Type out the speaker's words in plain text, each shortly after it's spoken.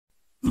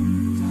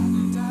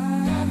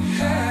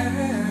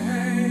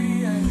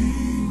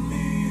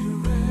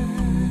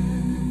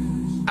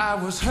I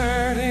was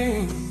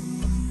hurting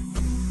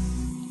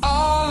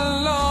all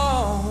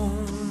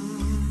alone.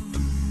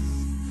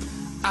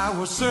 I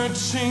was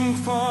searching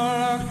for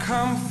a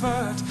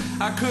comfort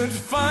I could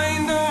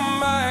find on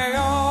my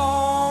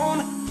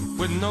own,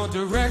 with no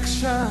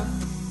direction,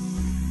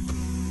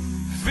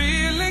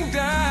 feeling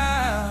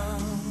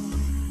down.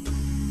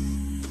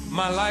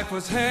 My life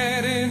was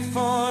headed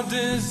for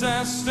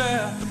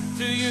disaster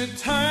till you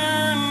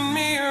turned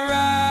me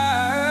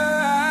around.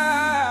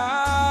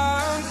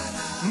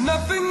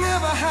 Nothing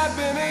ever had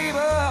been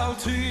able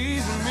to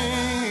ease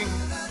me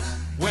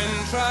when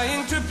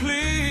trying to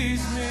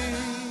please me.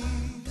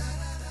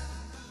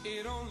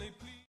 It only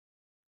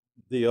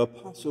The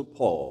Apostle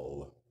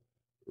Paul,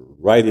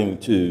 writing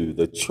to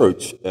the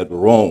church at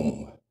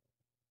Rome,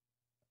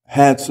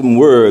 had some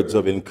words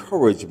of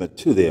encouragement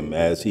to them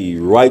as he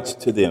writes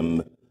to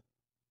them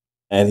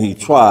and he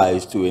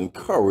tries to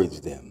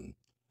encourage them.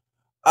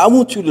 I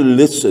want you to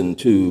listen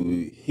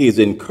to his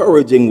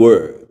encouraging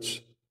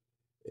words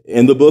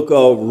in the book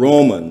of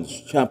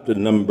Romans, chapter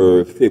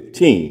number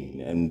 15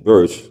 and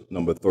verse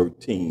number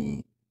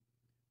 13.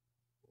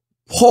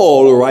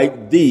 Paul writes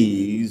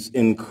these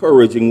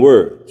encouraging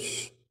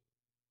words.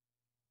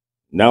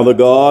 Now the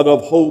God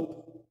of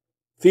hope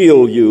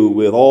fill you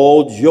with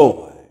all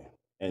joy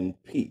and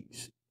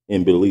peace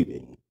in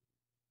believing,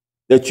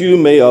 that you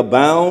may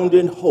abound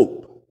in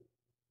hope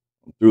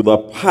through the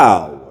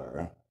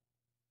power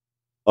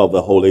of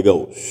the Holy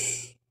Ghost.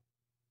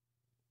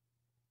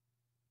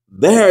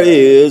 There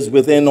is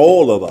within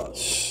all of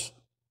us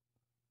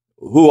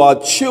who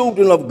are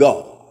children of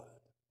God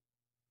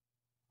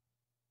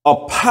a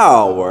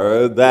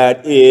power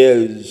that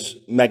is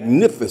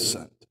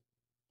magnificent.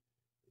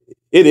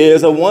 It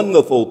is a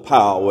wonderful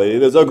power.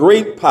 It is a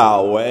great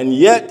power, and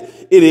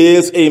yet it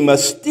is a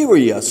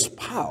mysterious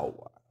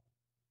power.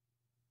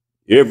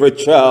 Every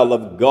child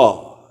of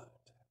God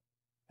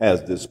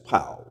has this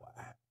power.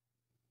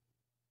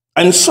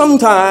 And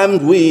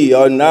sometimes we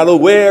are not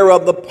aware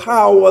of the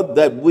power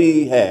that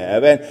we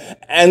have.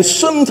 And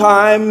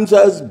sometimes,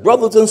 as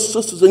brothers and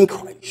sisters in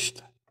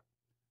Christ,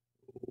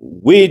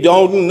 we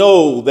don't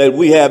know that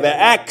we have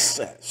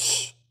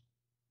access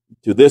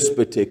to this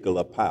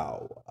particular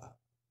power.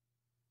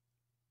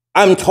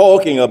 I'm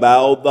talking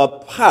about the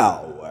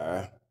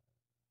power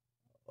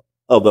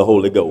of the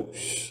Holy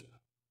Ghost.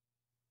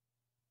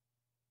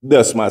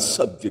 That's my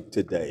subject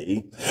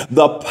today,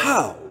 the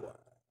power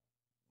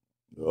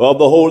of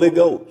the Holy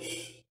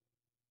Ghost.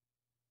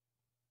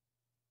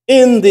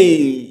 In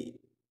the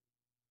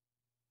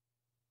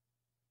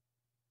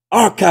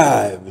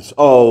archives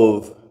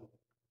of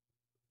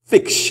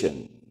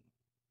fiction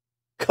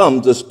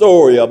comes a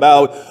story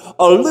about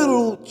a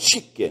little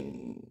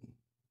chicken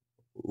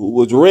who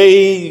was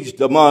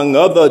raised among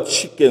other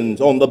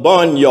chickens on the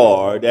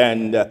barnyard,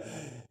 and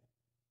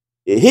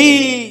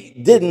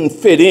he didn't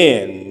fit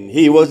in.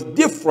 He was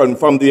different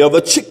from the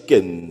other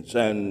chickens,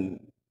 and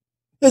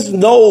his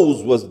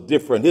nose was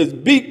different, his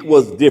beak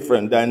was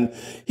different, and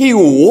he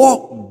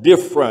walked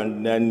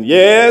different, and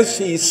yes,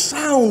 he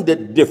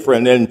sounded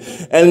different, and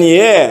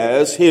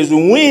yes, his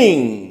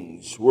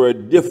wings were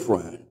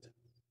different.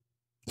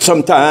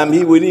 Sometimes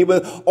he would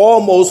even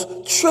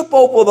almost trip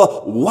over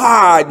the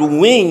wide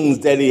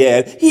wings that he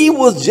had. He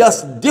was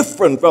just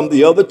different from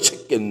the other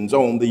chickens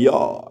on the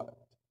yard.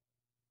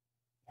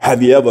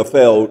 Have you ever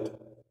felt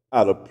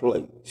out of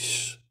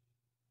place?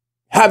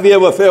 Have you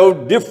ever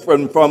felt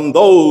different from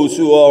those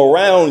who are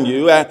around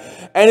you,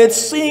 and it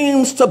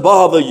seems to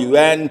bother you?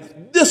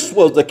 And this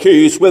was the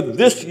case with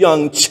this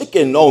young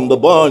chicken on the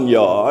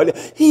barnyard.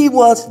 He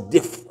was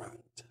different.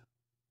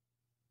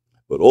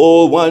 But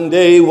oh, one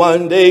day, he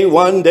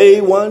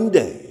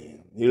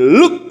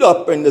looked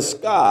up in the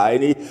sky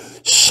and he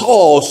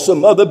saw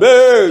some other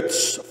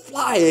birds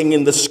flying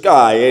in the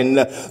sky, and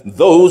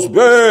those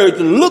birds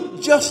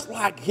looked just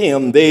like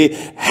him. They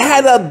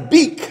had a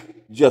beak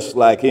just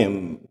like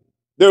him.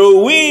 Their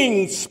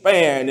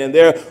wingspan and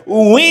their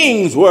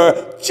wings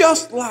were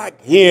just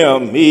like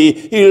him.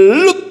 He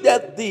looked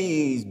at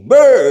these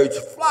birds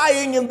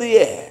flying in the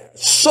air,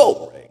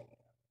 soaring.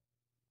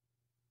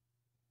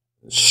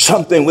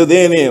 Something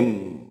within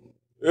him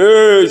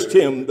urged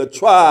him to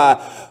try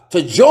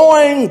to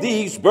join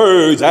these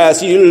birds as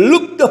he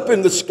looked up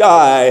in the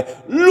sky.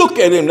 Look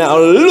at him now,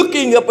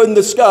 looking up in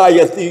the sky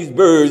at these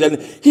birds,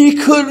 and he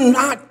could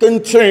not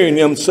contain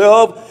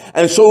himself.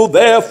 And so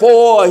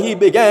therefore he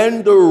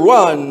began to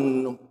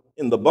run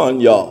in the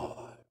barnyard.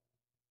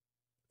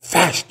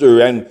 Faster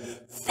and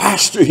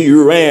faster he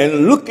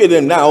ran. Look at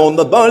him now on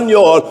the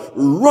barnyard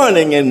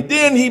running. And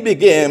then he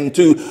began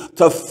to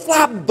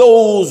flap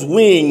those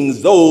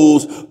wings,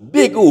 those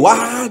big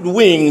wide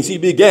wings. He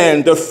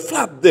began to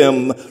flap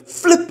them,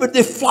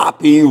 flippity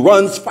flop. He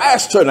runs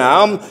faster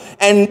now.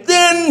 And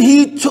then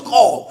he took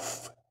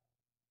off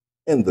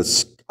in the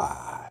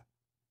sky.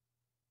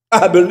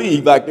 I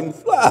believe I can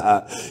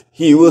fly.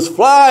 He was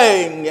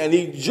flying and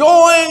he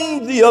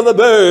joined the other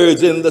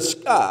birds in the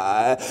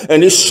sky,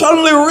 and he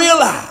suddenly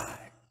realized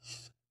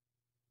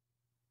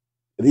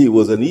that he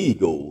was an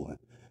eagle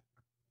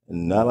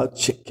and not a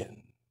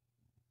chicken.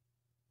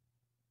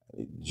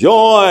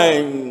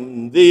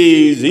 joined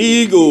these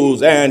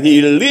eagles, and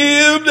he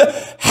lived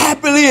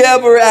happily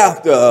ever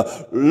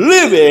after,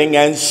 living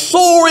and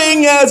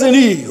soaring as an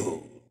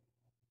eagle.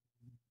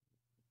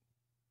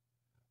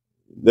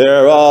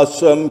 There are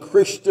some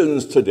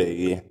Christians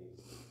today,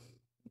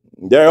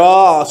 there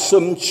are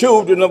some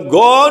children of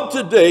God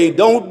today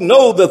don't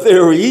know that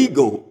they're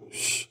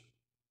eagles.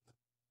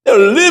 They're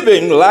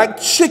living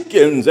like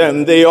chickens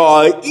and they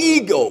are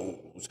eagles.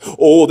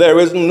 Oh, there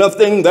is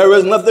nothing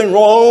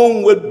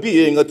wrong with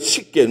being a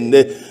chicken.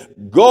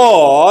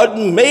 God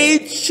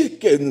made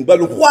chicken,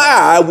 but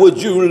why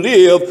would you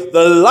live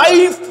the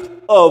life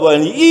of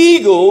an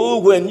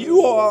eagle when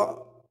you are,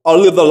 or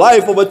live the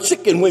life of a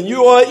chicken when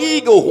you are an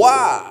eagle?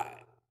 Why?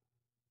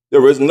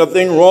 There is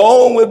nothing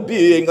wrong with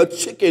being a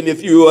chicken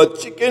if you are a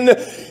chicken.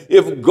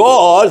 If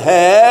God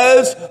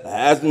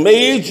has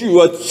made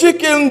you a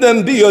chicken,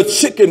 then be a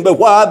chicken. But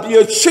why be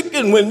a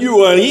chicken when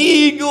you are an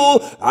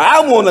eagle?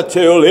 I want to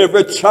tell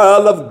every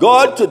child of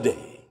God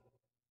today,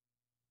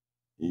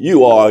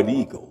 you are an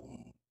eagle.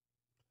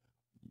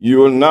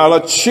 You are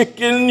not a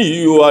chicken.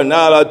 You are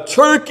not a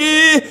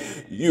turkey.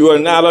 You are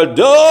not a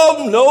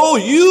dove. No,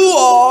 you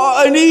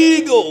are an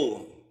eagle.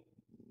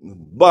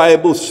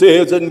 Bible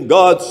says, and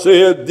God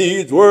said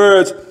these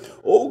words.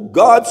 Oh,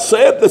 God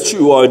said that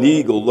you are an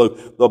eagle.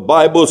 Look, the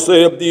Bible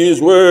said these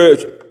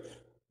words.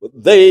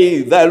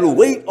 They that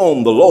wait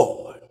on the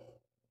Lord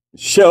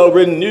shall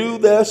renew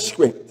their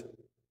strength.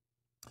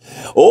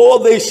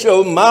 Oh, they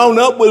shall mount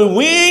up with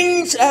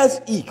wings as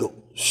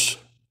eagles.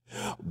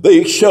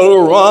 They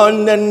shall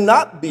run and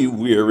not be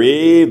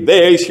weary.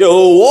 They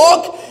shall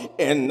walk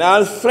and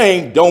not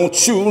faint.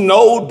 Don't you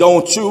know,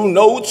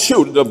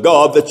 children of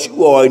God, that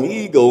you are an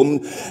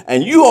eagle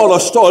and you ought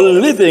to start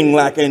living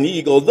like an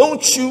eagle?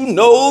 Don't you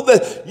know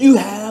that you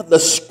have the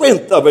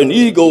strength of an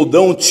eagle?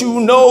 Don't you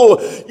know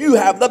you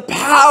have the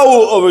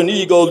power of an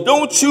eagle?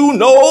 Don't you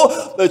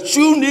know that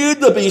you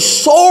need to be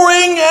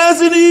soaring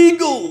as an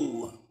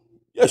eagle?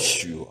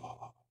 Yes, you are.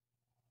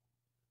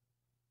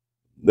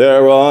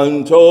 There are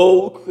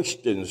untold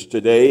Christians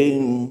today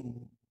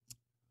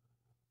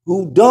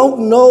who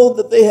don't know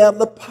that they have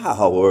the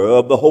power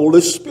of the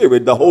Holy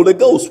Spirit, the Holy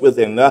Ghost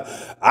within.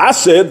 I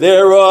said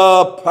there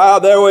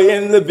are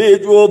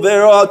individuals,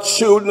 there are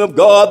children of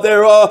God,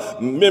 there are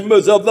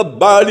members of the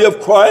body of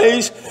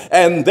Christ,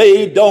 and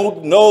they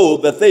don't know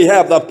that they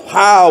have the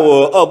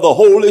power of the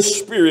Holy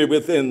Spirit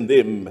within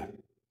them.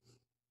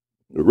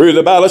 Read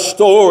about a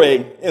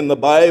story in the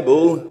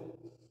Bible.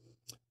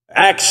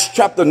 Acts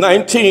chapter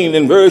 19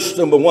 and verse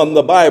number 1,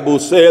 the Bible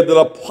said that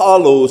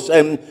Apollos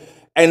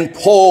and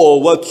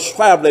Paul were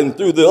traveling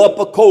through the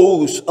upper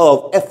coast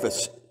of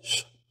Ephesus.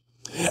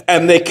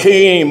 And they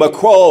came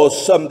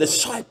across some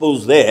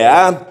disciples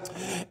there.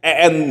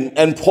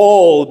 And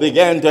Paul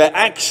began to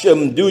ask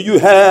them, do you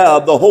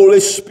have the Holy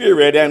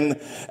Spirit?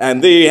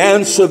 And they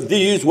answered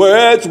these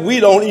words, we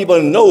don't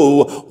even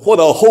know what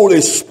a Holy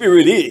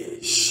Spirit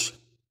is.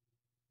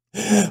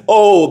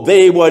 Oh,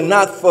 they were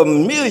not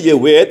familiar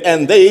with,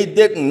 and they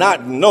did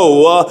not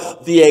know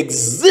the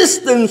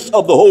existence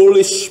of the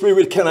Holy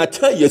Spirit. Can I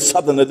tell you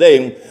something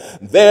today?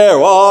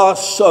 There are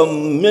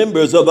some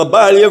members of the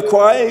body of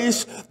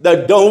Christ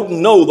that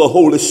don't know the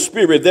Holy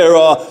Spirit. There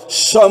are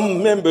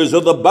some members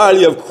of the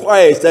body of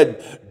Christ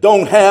that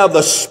don't have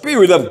the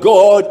Spirit of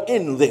God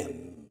in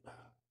them.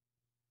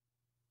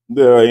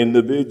 There are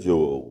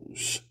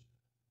individuals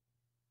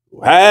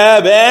who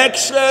have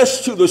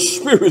access to the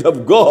Spirit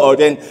of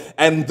God,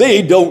 and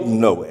they don't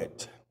know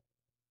it.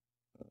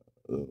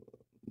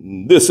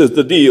 This is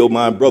the deal,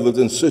 my brothers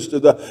and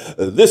sisters.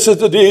 This is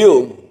the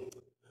deal.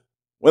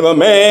 When a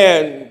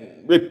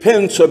man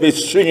repents of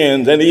his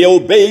sins and he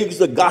obeys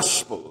the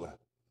gospel,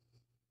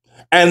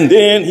 and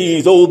then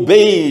he's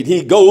obeyed,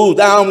 he goes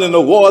down in the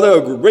water,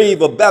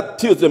 grave of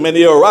baptism, and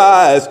he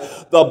arrives.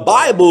 The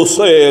Bible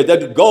says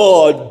that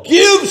God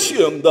gives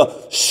him the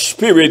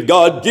Spirit.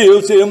 God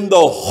gives him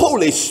the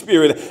Holy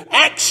Spirit.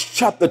 Acts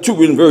chapter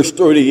 2 and verse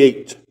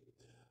 38.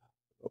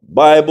 The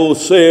Bible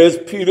says,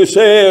 Peter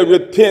said,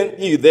 repent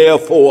ye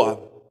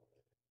therefore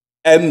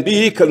and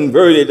be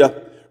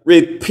converted.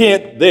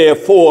 Repent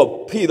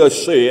therefore, Peter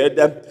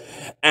said,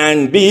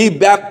 and be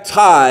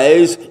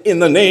baptized in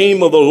the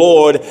name of the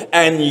Lord,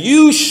 and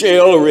you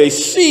shall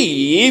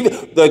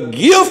receive the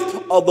gift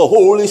of the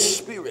Holy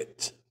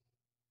Spirit.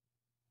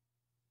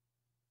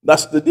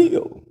 That's the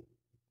deal.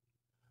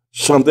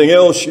 Something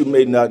else you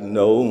may not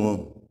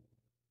know,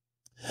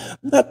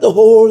 that the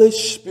Holy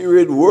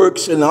Spirit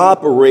works and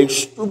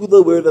operates through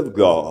the Word of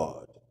God.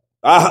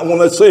 I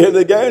want to say it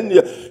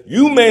again.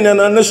 You may not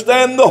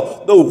understand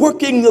the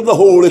working of the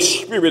Holy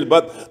Spirit,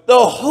 but the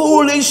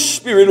Holy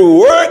Spirit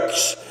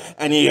works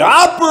and He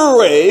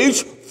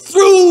operates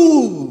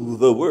through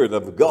the Word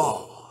of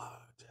God.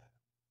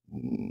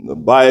 The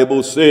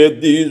Bible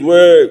said these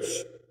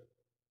words,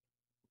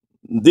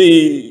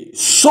 the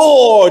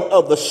sword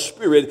of the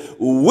Spirit,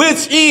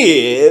 which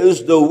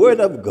is the Word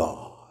of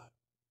God.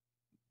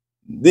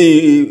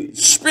 The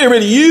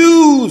Spirit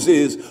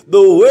uses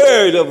the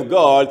Word of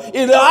God.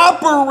 It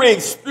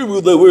operates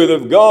through the Word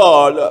of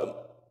God.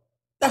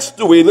 That's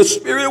the way the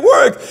Spirit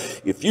works.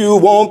 If you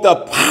want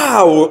the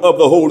power of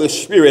the Holy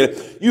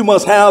Spirit, you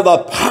must have the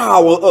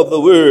power of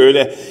the Word.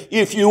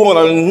 If you want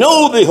to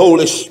know the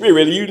Holy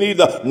Spirit, you need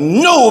to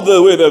know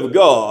the Word of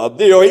God.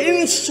 They are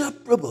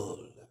inseparable.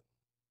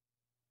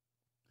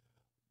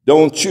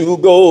 Don't you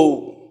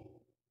go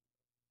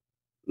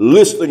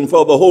listening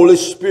for the Holy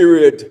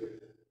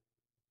Spirit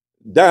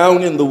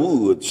down in the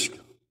woods.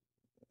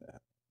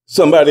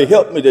 Somebody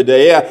help me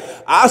today.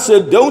 I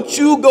said, don't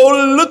you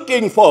go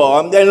looking for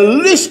him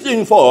and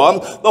listening for him,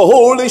 the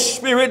Holy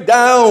Spirit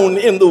down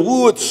in the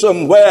woods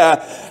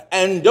somewhere.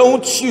 And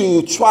don't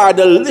you try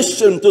to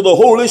listen to the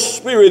Holy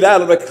Spirit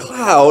out of a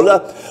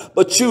cloud.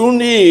 But you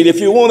need, if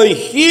you want to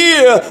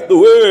hear the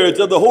words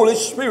of the Holy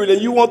Spirit and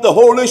you want the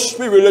Holy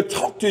Spirit to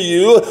talk to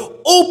you,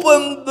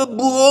 open the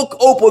book,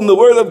 open the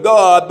Word of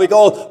God,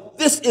 because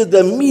this is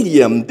the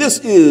medium. This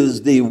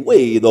is the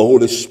way the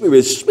Holy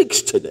Spirit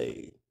speaks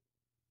today.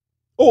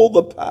 Oh,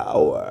 the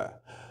power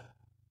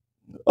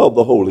of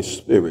the Holy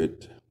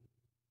Spirit.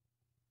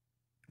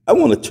 I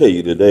want to tell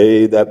you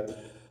today that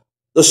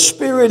the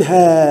Spirit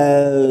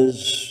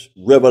has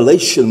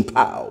revelation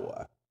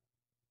power.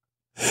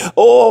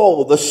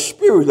 Oh, the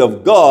Spirit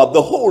of God,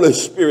 the Holy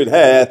Spirit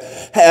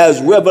has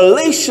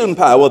revelation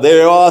power.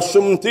 There are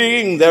some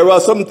things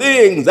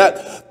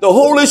that the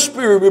Holy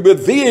Spirit will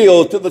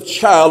reveal to the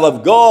child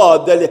of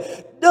God that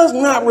it does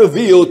not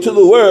reveal to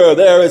the world.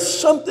 There is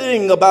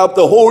something about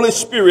the Holy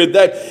Spirit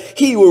that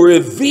he will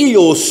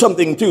reveal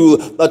something to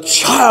the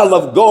child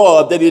of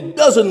God that it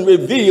doesn't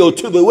reveal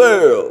to the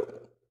world.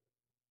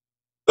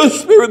 The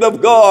Spirit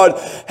of God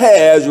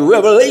has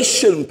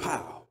revelation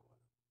power.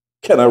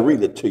 Can I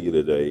read it to you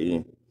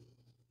today?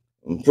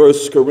 In 1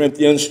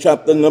 Corinthians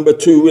chapter number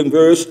 2 and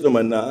verse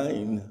number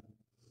 9.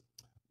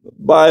 The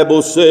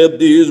Bible said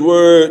these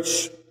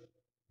words,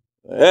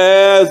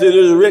 as it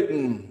is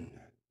written,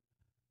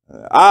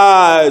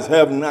 eyes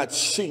have not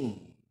seen,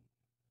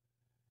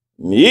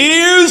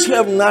 ears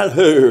have not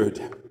heard,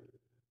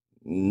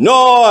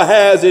 nor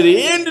has it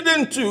entered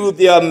into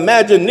the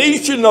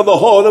imagination of the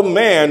heart of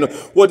man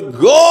what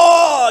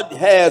God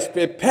has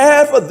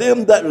prepared for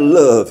them that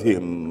love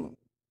him.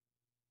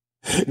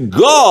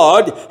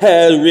 God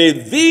has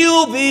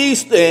revealed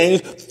these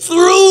things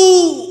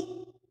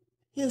through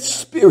his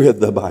Spirit,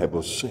 the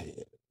Bible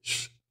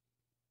says.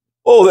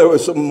 Oh, there were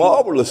some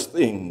marvelous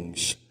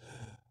things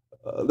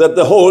that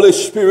the Holy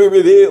Spirit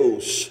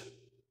reveals.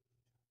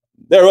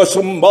 There are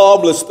some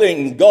marvelous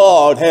things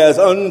God has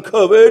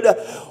uncovered.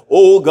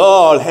 Oh,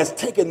 God has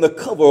taken the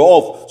cover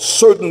off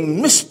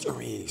certain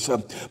mysteries.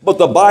 But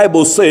the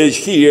Bible says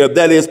here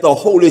that it's the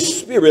Holy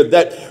Spirit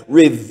that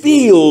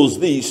reveals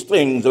these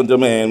things unto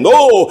man.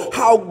 Oh,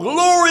 how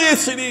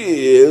glorious it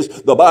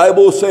is. The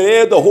Bible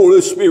said the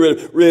Holy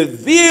Spirit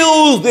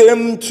reveals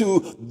them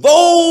to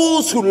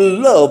those who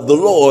love the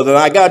Lord. And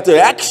I got to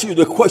ask you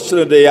the question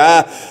today.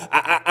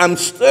 I'm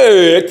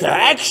stirred to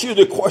ask you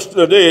the question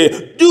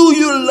today. Do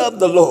you love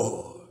the Lord?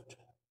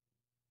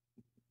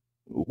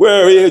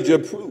 Where is your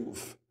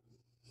proof?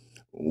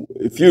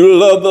 If you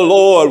love the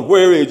Lord,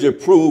 where is your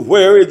proof?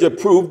 Where is your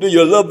proof? Do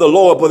you love the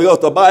Lord? Because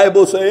the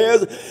Bible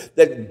says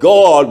that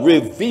God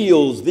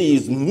reveals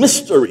these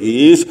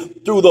mysteries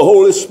through the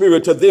Holy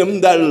Spirit to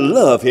them that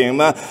love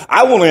him.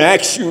 I want to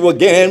ask you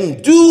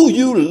again, do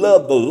you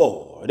love the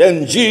Lord?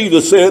 And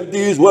Jesus said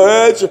these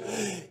words,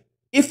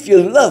 if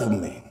you love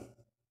me,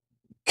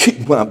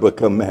 keep my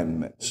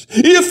commandments.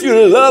 If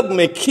you love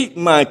me, keep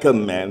my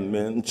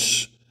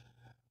commandments.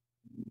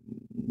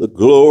 The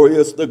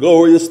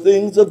glorious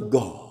things of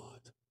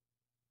God,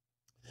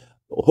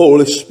 the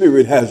Holy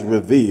Spirit has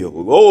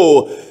revealed.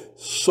 Oh,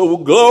 so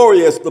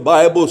glorious, the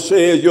Bible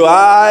says, your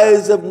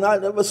eyes have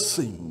not ever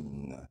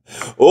seen.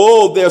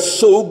 Oh, they're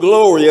so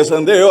glorious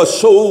and they are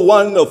so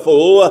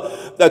wonderful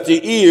that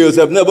your ears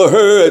have never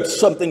heard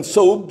something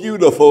so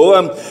beautiful.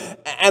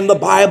 And the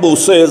Bible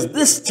says,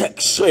 this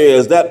text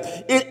says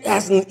that it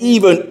hasn't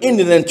even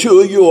entered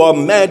into your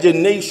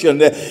imagination.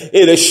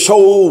 It is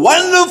so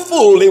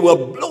wonderful, it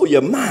will blow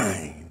your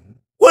mind.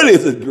 What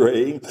is it,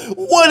 Gray?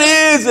 What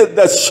is it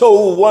that's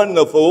so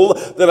wonderful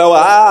that our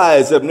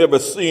eyes have never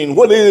seen?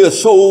 What is it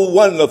so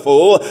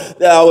wonderful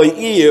that our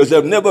ears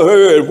have never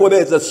heard? What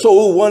is it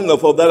so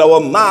wonderful that our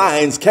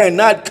minds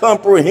cannot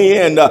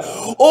comprehend?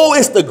 Oh,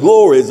 it's the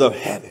glories of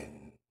heaven.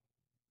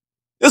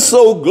 It's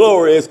so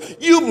glorious.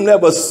 You've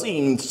never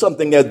seen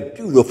something as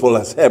beautiful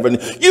as heaven.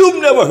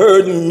 You've never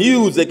heard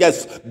music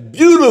as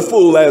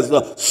beautiful as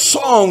the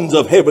songs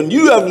of heaven.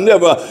 You have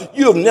never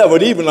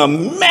even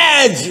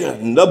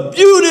imagined the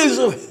beauties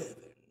of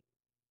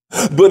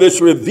heaven. But it's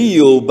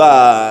revealed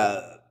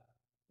by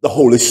the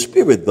Holy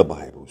Spirit, the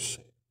Bible says.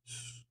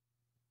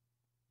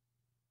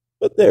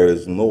 But there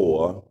is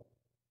more.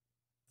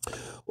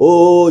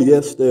 Oh,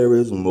 yes, there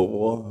is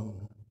more.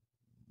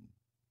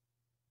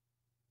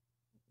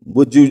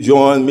 Would you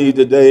join me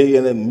today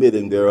in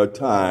admitting there are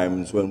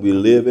times when we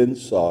live in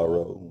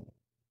sorrow?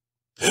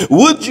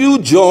 Would you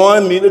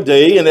join me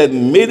today in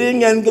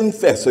admitting and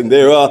confessing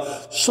there are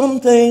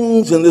some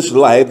things in this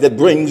life that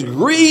brings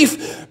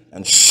grief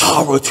and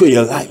sorrow to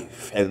your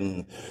life?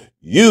 And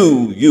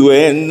You are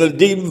in the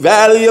deep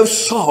valley of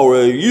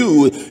sorrow.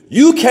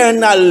 You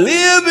cannot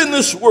live in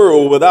this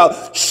world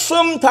without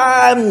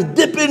sometime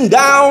dipping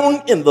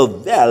down in the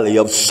valley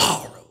of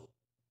sorrow.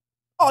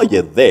 Are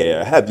you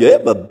there? Have you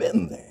ever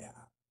been there?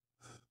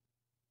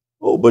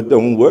 Oh, but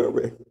don't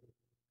worry.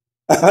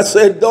 I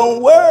said,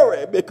 don't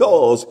worry,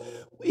 because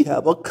we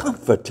have a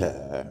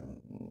comforter.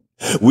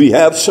 We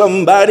have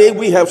somebody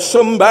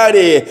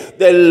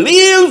that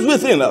lives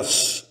within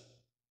us,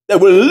 that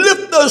will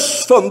lift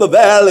us from the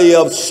valley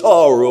of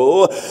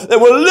sorrow, that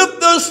will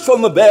lift us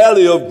from the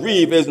valley of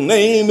grief. His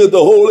name is the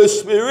Holy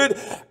Spirit.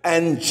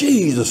 And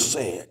Jesus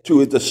said to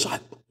his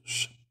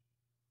disciples,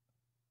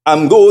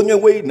 I'm going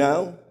away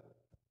now.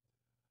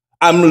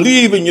 I'm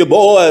leaving you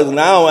boys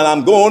now, and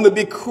I'm going to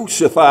be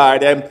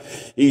crucified. And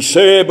he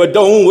said, but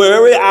don't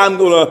worry, I'm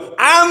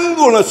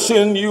gonna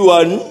send you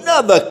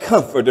another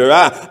comforter.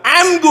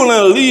 I'm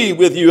gonna leave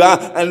with you,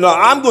 and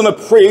I'm gonna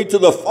pray to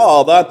the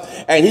Father,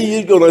 and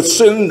he's gonna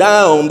send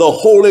down the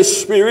Holy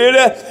Spirit,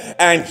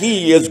 and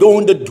he is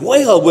going to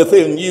dwell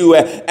within you,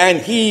 and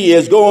he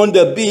is going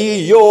to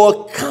be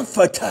your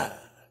comforter.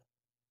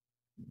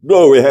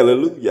 Glory,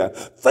 hallelujah.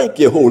 Thank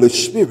you, Holy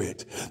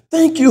Spirit.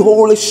 Thank you,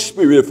 Holy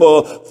Spirit,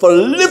 for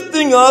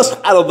lifting us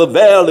out of the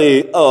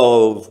valley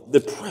of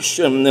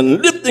depression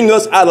and lifting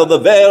us out of the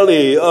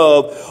valley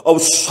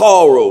of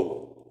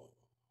sorrow.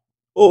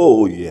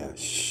 Oh,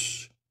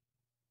 yes.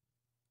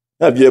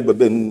 Have you ever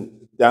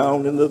been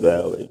down in the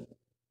valley?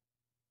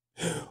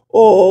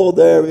 Oh,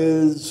 there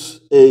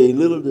is a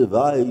little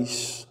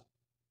device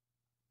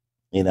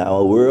in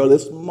our world.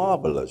 It's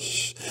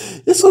marvelous.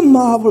 It's a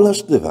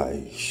marvelous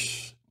device.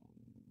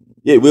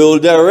 It will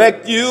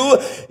direct you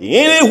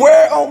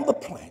anywhere on the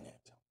planet.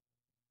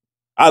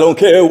 I don't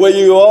care where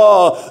you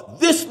are.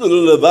 This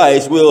little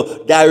device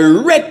will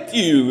direct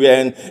you.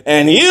 And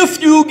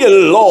if you get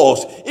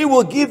lost, it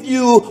will give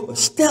you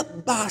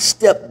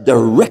step-by-step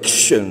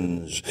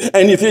directions.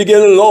 And if you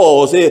get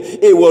lost,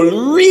 it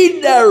will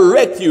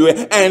redirect you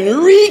and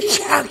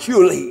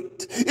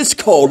recalculate. It's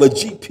called a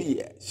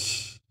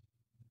GPS.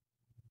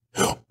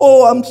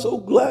 Oh, I'm so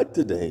glad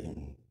today.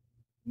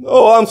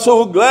 Oh, I'm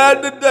so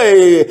glad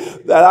today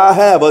that I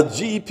have a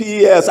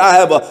GPS. I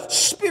have a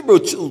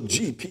spiritual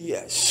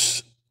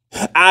GPS.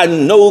 I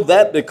know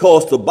that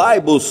because the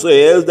Bible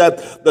says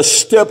that the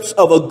steps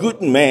of a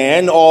good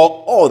man are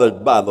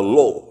ordered by the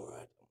Lord.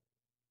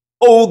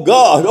 Oh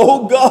God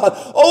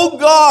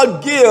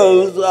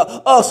gives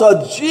us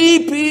a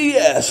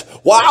GPS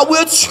while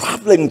we're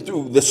traveling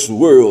through this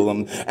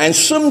world. And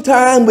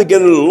sometimes we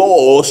get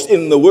lost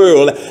in the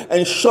world,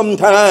 and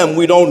sometimes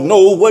we don't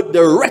know what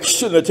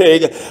direction to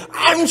take.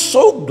 I'm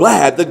so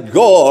glad that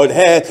God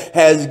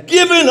has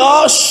given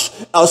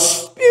us a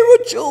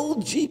spiritual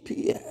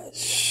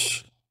GPS.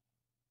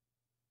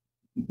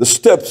 The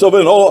steps of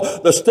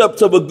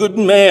a good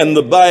man,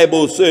 the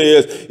Bible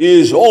says,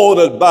 is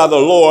ordered by the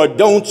Lord.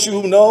 Don't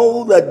you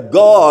know that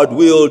God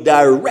will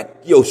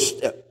direct your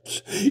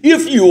steps?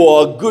 If you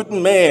are a good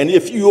man,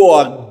 if you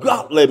are a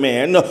godly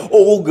man,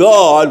 oh,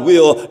 God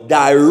will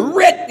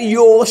direct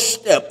your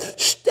steps,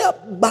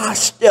 step by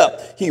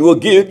step. He will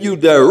give you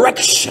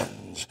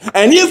directions.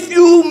 And if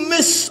you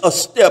miss a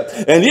step,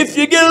 and if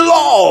you get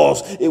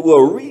lost, it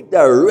will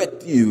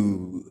redirect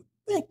you.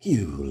 Thank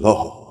you,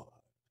 Lord.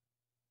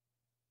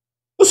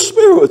 A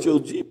spiritual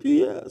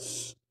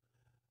GPS.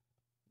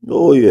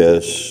 Oh,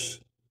 yes.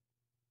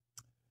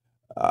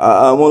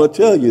 I want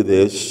to tell you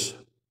this.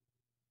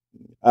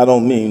 I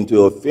don't mean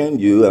to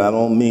offend you, and I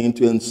don't mean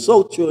to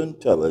insult your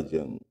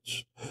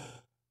intelligence.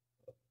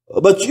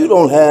 But you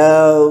don't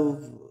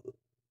have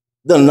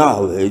the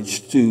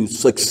knowledge to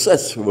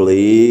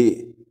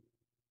successfully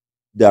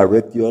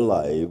direct your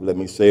life. Let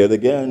me say it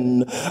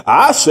again.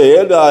 I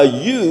said, I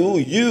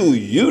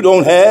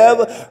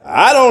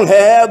don't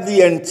have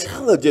the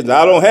intelligence.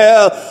 I don't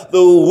have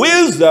the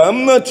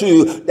wisdom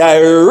to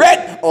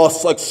direct or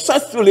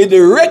successfully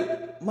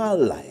direct my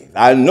life.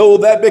 I know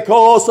that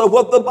because of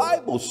what the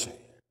Bible says.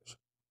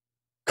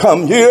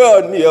 Come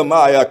here,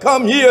 Nehemiah.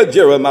 Come here,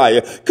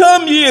 Jeremiah.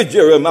 Come here,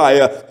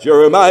 Jeremiah.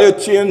 Jeremiah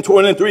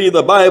 10:23,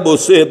 the Bible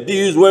said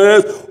these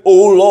words,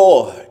 O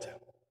Lord,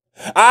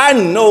 I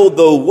know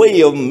the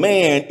way of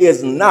man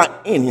is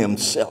not in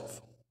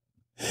himself.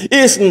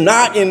 It's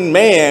not in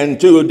man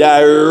to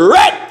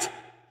direct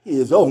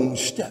his own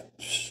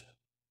steps.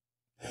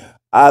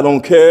 I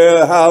don't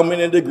care how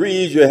many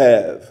degrees you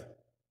have.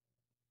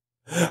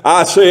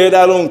 I said,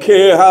 I don't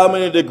care how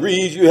many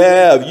degrees you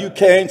have. You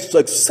can't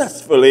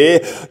successfully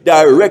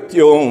direct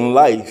your own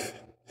life.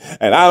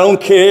 And I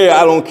don't care,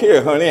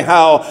 honey,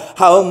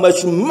 how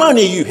much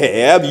money you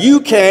have.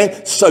 You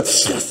can't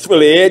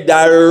successfully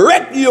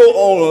direct your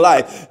own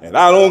life. And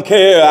I don't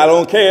care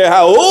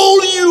how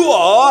old you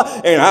are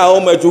and how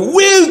much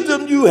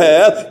wisdom you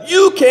have.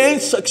 You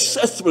can't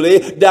successfully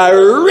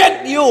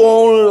direct your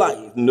own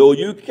life. No,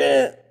 you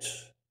can't.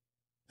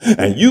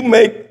 And you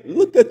may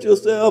look at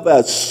yourself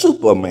as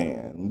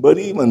Superman, but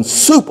even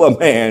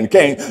Superman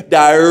can't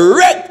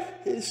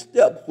direct his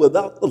steps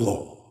without the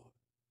Lord.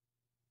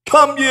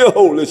 Come here,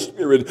 Holy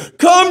Spirit.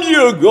 Come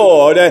here,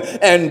 God,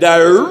 and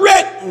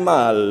direct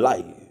my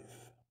life.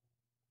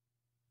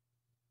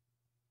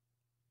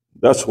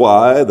 That's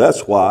why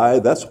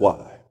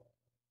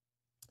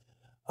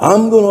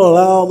I'm going to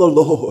allow the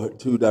Lord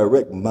to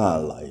direct my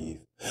life.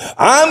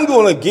 I'm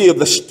going to give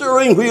the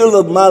steering wheel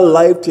of my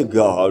life to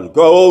God.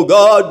 Oh,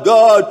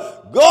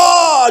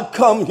 God,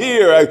 come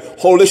here.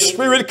 Holy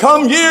Spirit,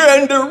 come here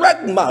and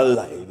direct my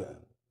life.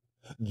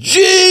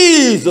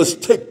 Jesus,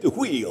 take the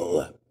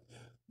wheel.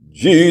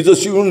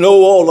 Jesus, you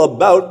know all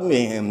about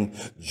me.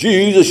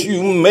 Jesus,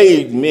 you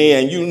made me,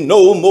 and you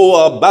know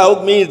more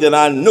about me than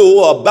I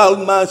know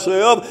about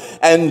myself.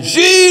 And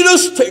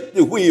Jesus, take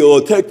the wheel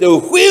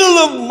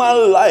of my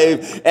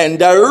life and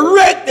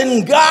direct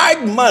and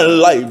guide my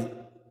life.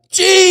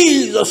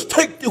 Jesus,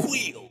 take the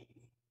wheel.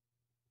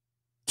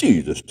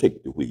 Jesus,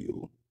 take the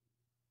wheel.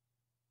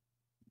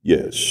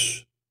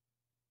 Yes.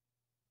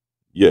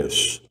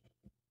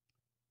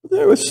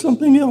 There is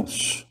something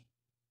else.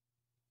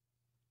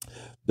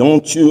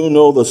 Don't you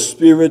know the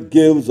Spirit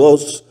gives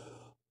us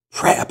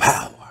prayer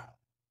power?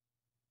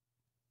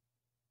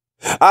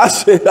 I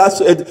said,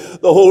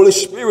 the Holy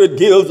Spirit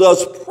gives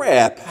us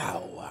prayer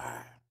power.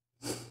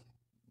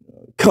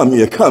 Come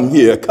here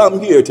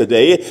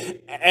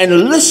today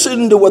and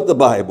listen to what the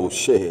Bible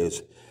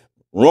says.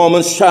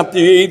 Romans chapter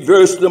 8,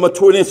 verse number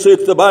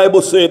 26, the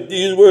Bible said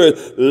these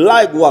words,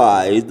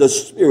 likewise, the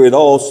Spirit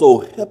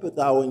also helpeth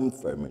our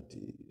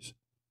infirmities.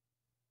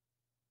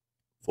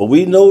 For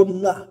we know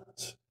not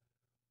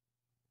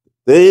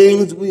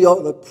things we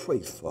ought to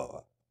pray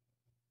for,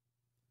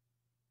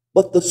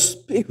 but the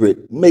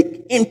Spirit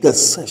make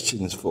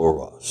intercessions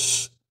for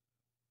us.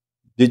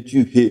 Did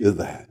you hear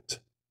that?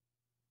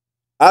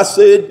 I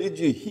said, did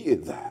you hear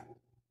that?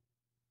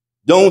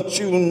 Don't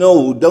you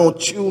know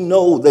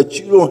that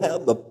you don't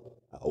have the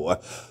power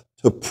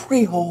to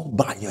pray all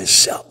by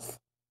yourself?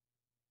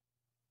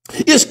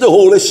 It's the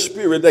Holy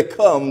Spirit that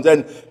comes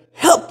and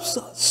helps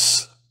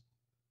us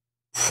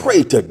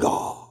pray to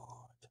God.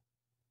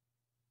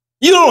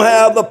 You don't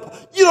have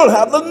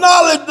the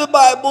knowledge, the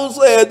Bible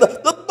said.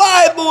 The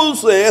Bible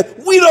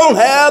said we don't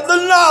have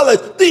the knowledge,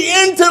 the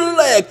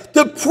intellect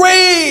to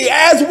pray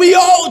as we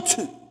ought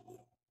to.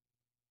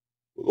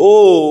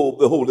 Oh,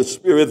 the Holy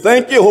Spirit.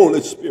 Thank you,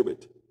 Holy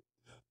Spirit.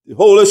 The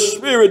Holy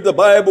Spirit, the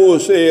Bible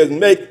says,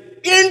 make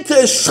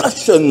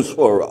intercessions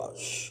for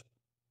us.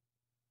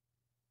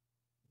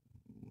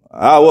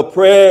 Our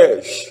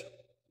prayers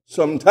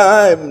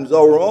sometimes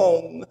are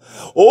wrong.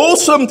 Oh,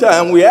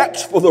 sometimes we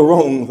ask for the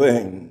wrong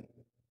thing.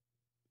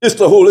 It's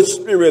the Holy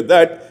Spirit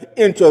that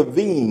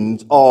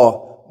intervenes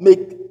or make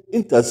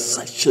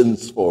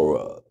intercessions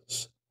for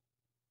us.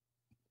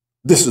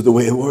 This is the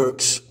way it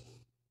works.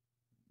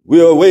 We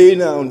are way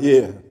down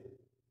here.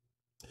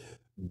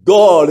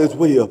 God is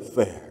way up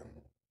there.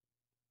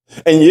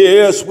 And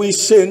yes, we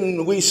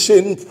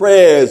send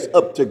prayers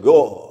up to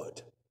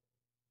God.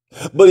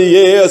 But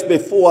yes,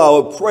 before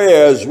our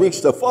prayers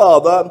reach the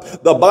Father,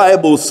 the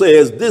Bible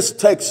says, this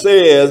text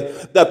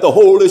says that the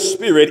Holy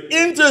Spirit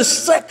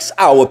intersects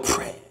our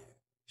prayers.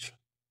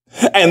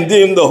 And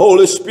then the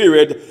Holy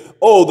Spirit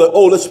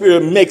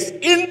makes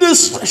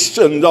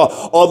intercessions,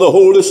 or the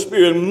Holy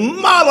Spirit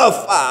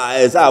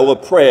modifies our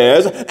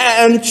prayers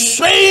and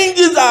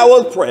changes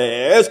our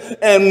prayers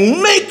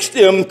and makes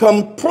them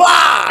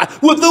comply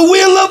with the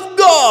will of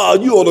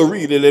God. You ought to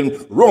read it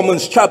in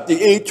Romans chapter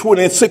 8,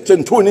 26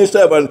 and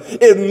 27.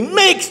 It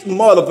makes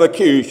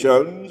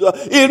modifications.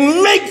 It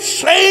makes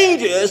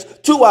changes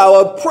to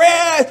our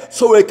prayers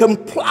so it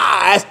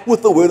complies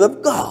with the will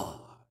of God.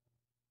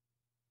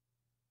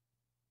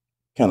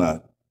 Can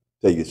I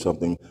tell you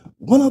something?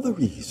 One of the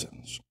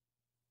reasons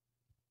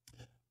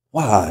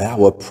why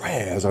our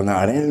prayers are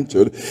not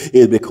answered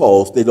is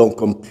because they don't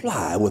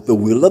comply with the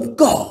will of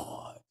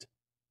God.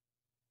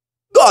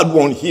 God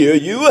won't hear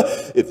you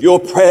if your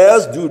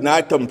prayers do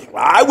not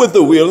comply with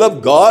the will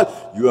of God.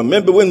 You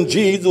remember when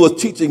Jesus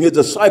was teaching his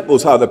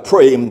disciples how to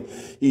pray,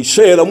 he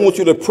said, I want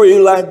you to pray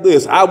like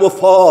this. Our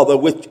Father,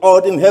 which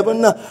art in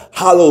heaven,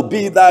 hallowed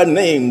be thy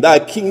name. Thy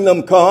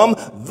kingdom come.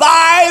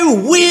 Thy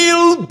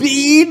will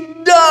be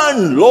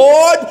done,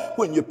 Lord.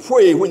 When you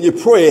pray,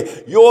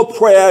 your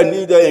prayer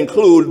need to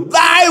include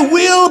thy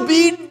will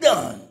be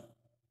done.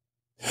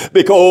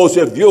 Because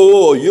if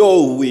your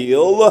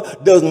will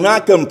does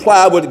not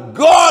comply with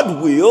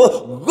God's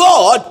will,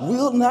 God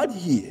will not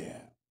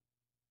hear.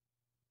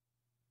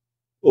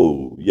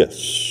 Oh,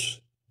 yes.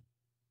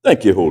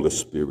 Thank you, Holy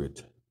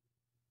Spirit.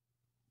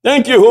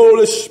 Thank you,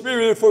 Holy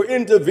Spirit, for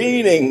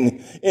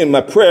intervening in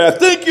my prayer.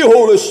 Thank you,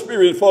 Holy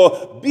Spirit,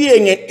 for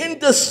being an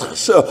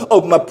intercessor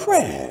of my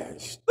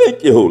prayers.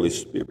 Thank you, Holy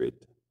Spirit.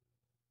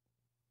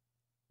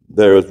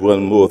 There is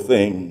one more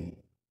thing.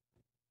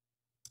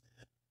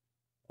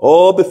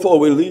 Oh, before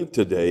we leave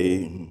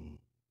today,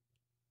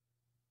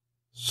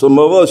 some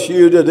of us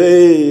here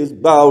today is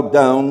bowed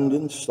down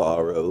in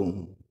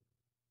sorrow.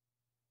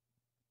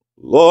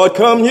 Lord,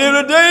 come here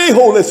today.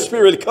 Holy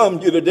Spirit, come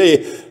here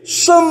today.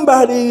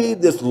 Somebody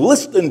that's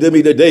listening to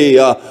me today,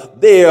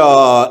 they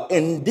are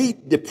in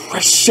deep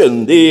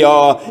depression. They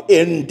are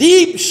in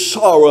deep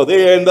sorrow.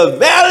 They're in the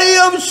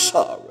valley of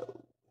sorrow.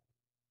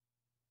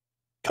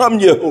 Come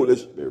here, Holy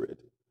Spirit.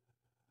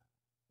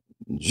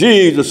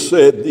 Jesus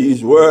said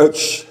these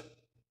words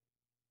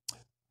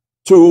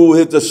to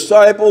his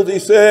disciples. He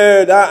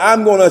said,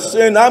 I'm going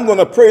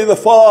to pray the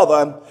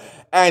Father,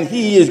 and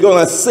he is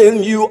going to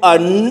send you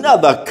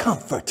another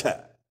comforter.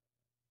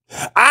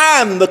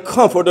 I'm the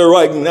comforter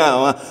right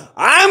now.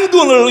 I'm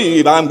going to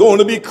leave. I'm going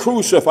to be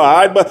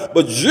crucified.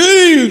 But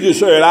Jesus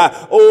said,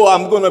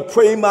 I'm going to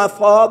pray my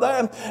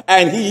Father,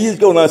 and he's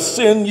going to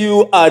send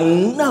you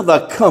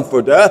another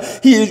comforter.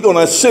 He's going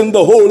to send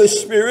the Holy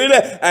Spirit,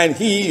 and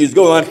he is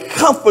going to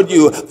comfort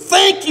you.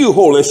 Thank you,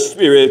 Holy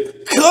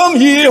Spirit. Come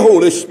here,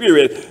 Holy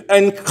Spirit,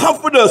 and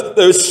comfort us.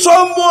 There's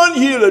someone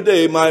here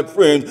today, my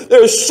friends.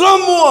 There's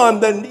someone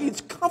that needs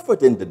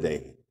comforting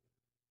today.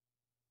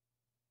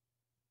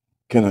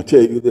 Can I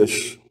tell you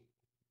this?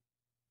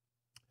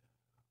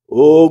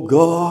 Oh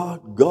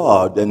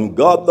God, and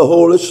God the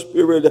Holy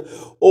Spirit,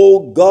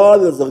 oh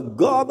God is a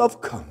God of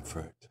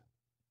comfort.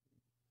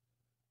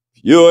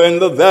 You're in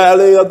the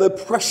valley of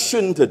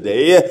depression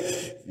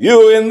today.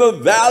 You're in the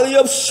valley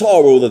of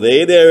sorrow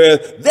today.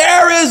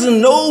 There is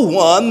no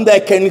one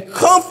that can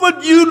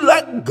comfort you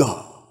like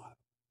God.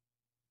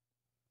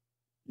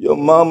 Your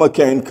mama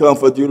can't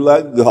comfort you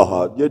like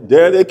God. Your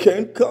daddy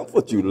can't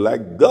comfort you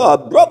like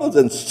God. Brothers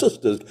and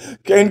sisters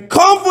can't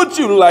comfort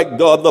you like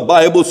God. The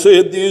Bible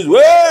said these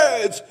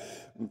words.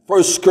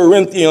 2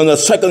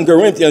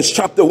 Corinthians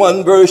chapter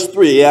 1 verse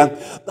 3.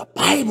 The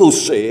Bible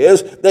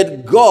says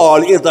that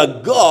God is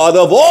a God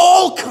of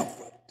all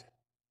comfort.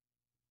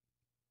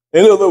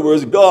 In other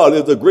words, God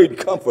is a great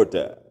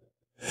comforter.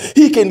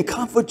 He can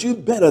comfort you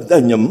better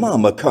than your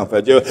mama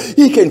comfort you.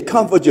 He can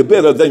comfort you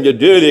better than your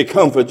daddy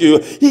comfort you.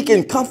 He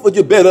can comfort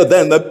you better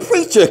than the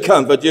preacher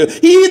comfort you.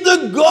 He's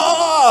the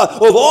God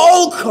of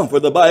all comfort.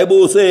 The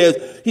Bible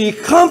says he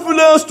comforts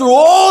us through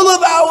all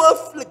of our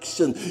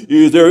affliction.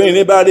 Is there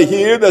anybody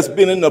here that's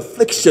been in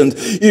affliction?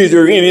 Is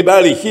there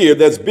anybody here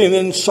that's been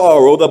in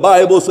sorrow? The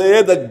Bible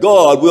says that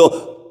God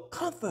will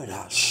comfort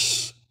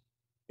us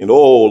in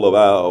all of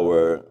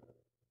our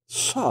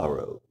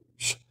sorrow.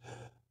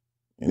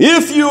 And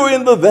if you're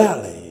in the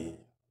valley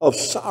of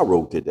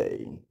sorrow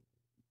today,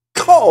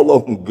 call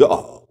on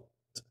God.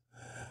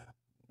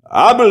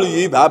 I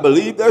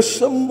believe there's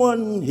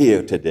someone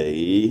here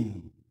today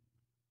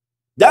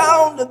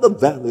down in the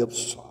valley of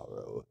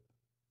sorrow.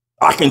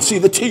 I can see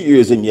the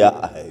tears in your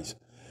eyes.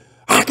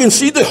 I can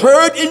see the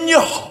hurt in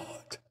your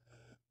heart.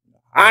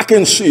 I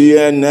can see,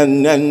 and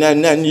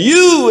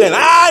you and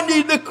I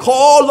need to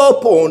call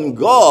upon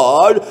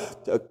God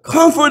to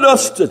comfort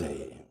us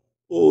today.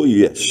 Oh,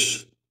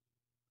 yes.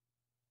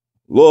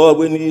 Lord,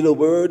 we need a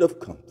word of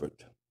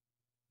comfort.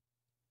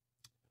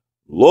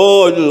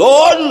 Lord,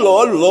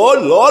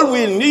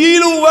 we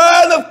need a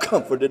word of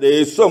comfort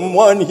today.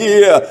 Someone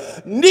here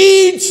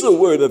needs a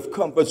word of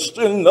comfort.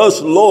 Send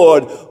us,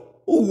 Lord,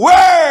 a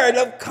word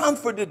of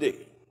comfort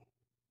today.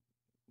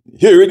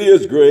 Here it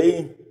is,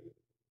 Gray.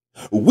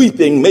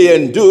 Weeping may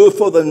endure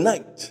for the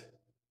night,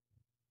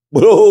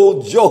 but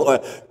oh, joy,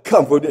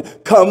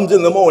 comfort comes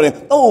in the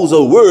morning. Those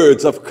are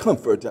words of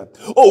comfort.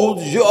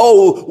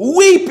 Oh,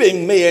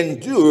 weeping may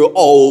endure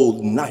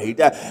all night.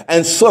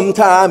 And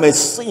sometimes it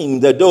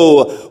seems that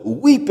though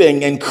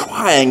weeping and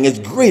crying is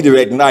greater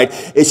at night,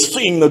 it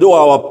seems that though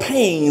our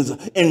pains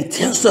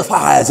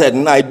intensifies at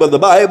night. But the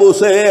Bible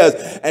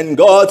says, and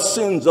God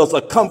sends us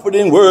a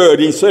comforting word.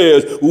 He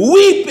says,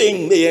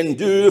 weeping may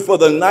endure for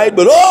the night,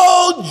 but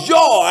all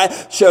joy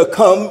shall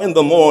come in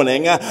the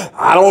morning.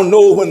 I don't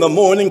know when the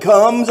morning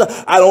comes.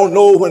 I don't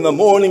know when the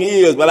morning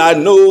is, but I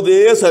know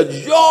this, a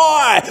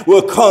joy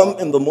will come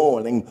in the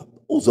morning.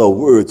 Those are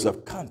words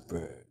of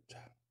comfort.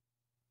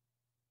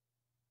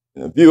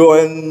 If you're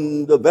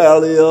in the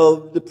valley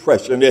of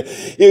depression,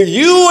 if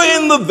you're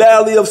in the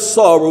valley of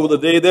sorrow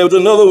today, there's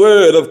another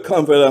word of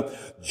comfort.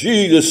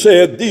 Jesus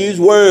said these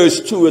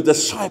words to his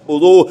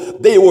disciples, oh,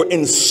 they were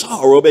in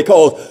sorrow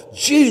because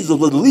Jesus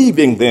was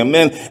leaving them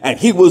and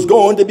he was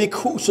going to be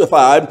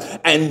crucified.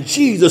 And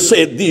Jesus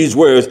said these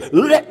words,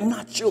 let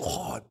not your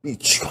heart be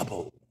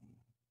troubled.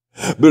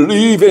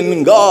 Believe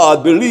in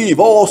God, believe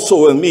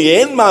also in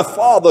me. In my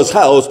Father's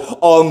house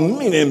are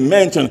many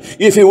mansions.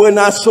 If it were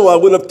not so, I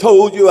would have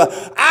told you,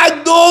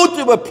 I go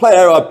to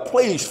prepare a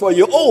place for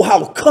you. Oh,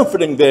 how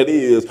comforting that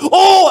is.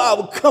 Oh,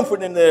 how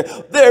comforting there.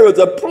 There is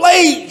a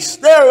place.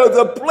 There is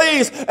a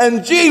place.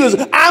 And Jesus,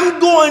 I'm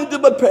going to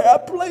prepare a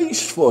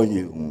place for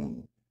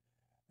you.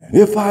 And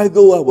if I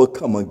go, I will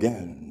come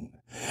again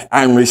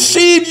and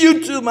receive you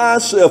to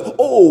myself.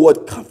 Oh,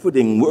 what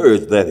comforting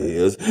words that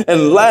is.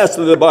 And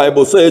lastly, the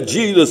Bible says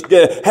Jesus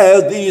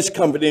has these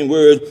comforting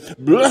words.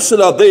 Blessed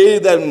are they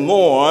that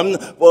mourn,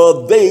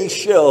 for they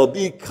shall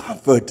be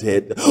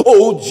comforted.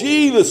 Oh,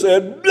 Jesus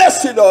said,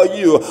 blessed are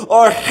you,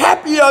 or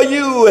happy are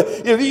you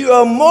if you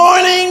are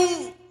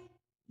mourning.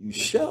 you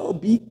shall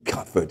be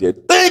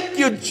comforted. Thank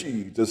you,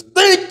 Jesus.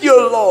 Thank you,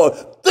 Lord.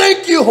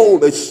 Thank you,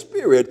 Holy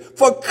Spirit,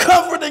 for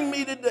comforting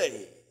me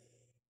today.